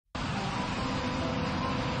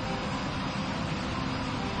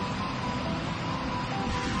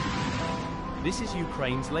This is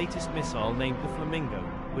Ukraine's latest missile named the Flamingo,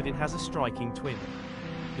 but it has a striking twin.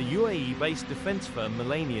 The UAE-based defense firm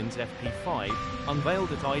Milanion's FP-5,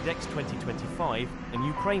 unveiled at IDEX 2025, and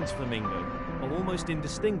Ukraine's Flamingo, are almost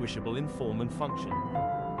indistinguishable in form and function.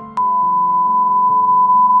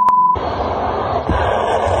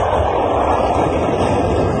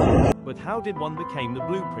 But how did one become the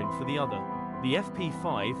blueprint for the other? The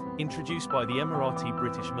FP-5, introduced by the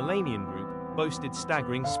Emirati-British Milanion Group, boasted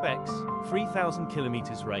staggering specs: 3,000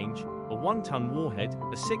 kilometers range, a 1-ton warhead,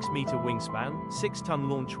 a 6-meter wingspan, 6-ton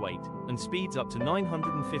launch weight, and speeds up to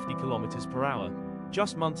 950 kilometers per hour.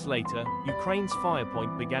 Just months later, Ukraine's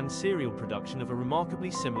Firepoint began serial production of a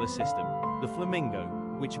remarkably similar system, the Flamingo,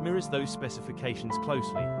 which mirrors those specifications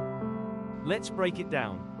closely. Let's break it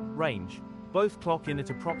down. Range. Both clock in at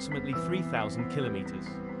approximately 3,000 kilometers.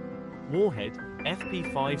 Warhead,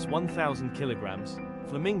 FP-5's 1,000 kilograms.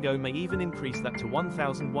 Flamingo may even increase that to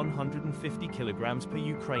 1,150 kilograms per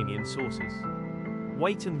Ukrainian sources.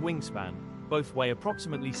 Weight and wingspan. Both weigh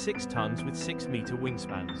approximately 6 tons with 6-meter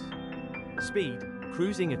wingspans. Speed,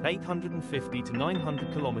 cruising at 850 to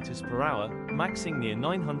 900 kilometers per hour, maxing near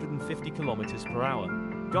 950 kilometers per hour.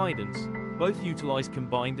 Guidance. Both utilize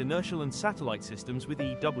combined inertial and satellite systems with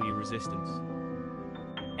EW resistance.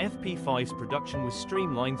 FP-5's production was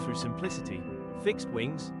streamlined through simplicity: fixed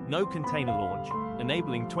wings, no container launch,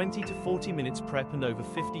 enabling 20 to 40 minutes prep and over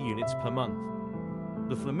 50 units per month.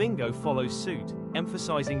 The Flamingo follows suit,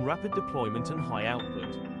 emphasizing rapid deployment and high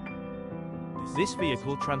output. This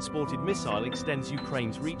vehicle transported missile extends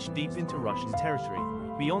Ukraine's reach deep into Russian territory,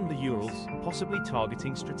 beyond the Urals, possibly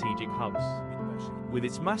targeting strategic hubs. With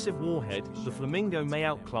its massive warhead, the Flamingo may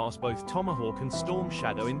outclass both Tomahawk and Storm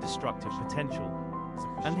Shadow in destructive potential.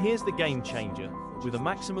 And here's the game changer. With a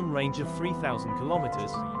maximum range of 3,000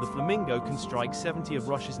 kilometers, the Flamingo can strike 70 of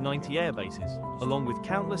Russia's 90 air bases, along with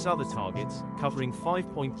countless other targets, covering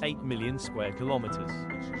 5.8 million square kilometers.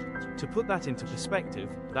 To put that into perspective,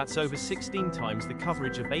 that's over 16 times the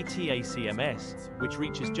coverage of ATACMS, which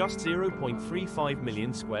reaches just 0.35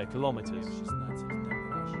 million square kilometers.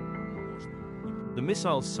 The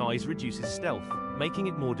missile's size reduces stealth, making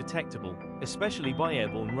it more detectable, especially by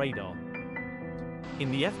airborne radar.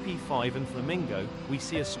 In the FP-5 and Flamingo, we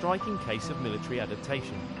see a striking case of military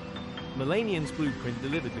adaptation. Milanion's blueprint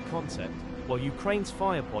delivered the concept, while Ukraine's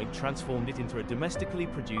Firepoint transformed it into a domestically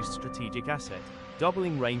produced strategic asset,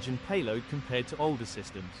 doubling range and payload compared to older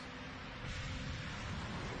systems.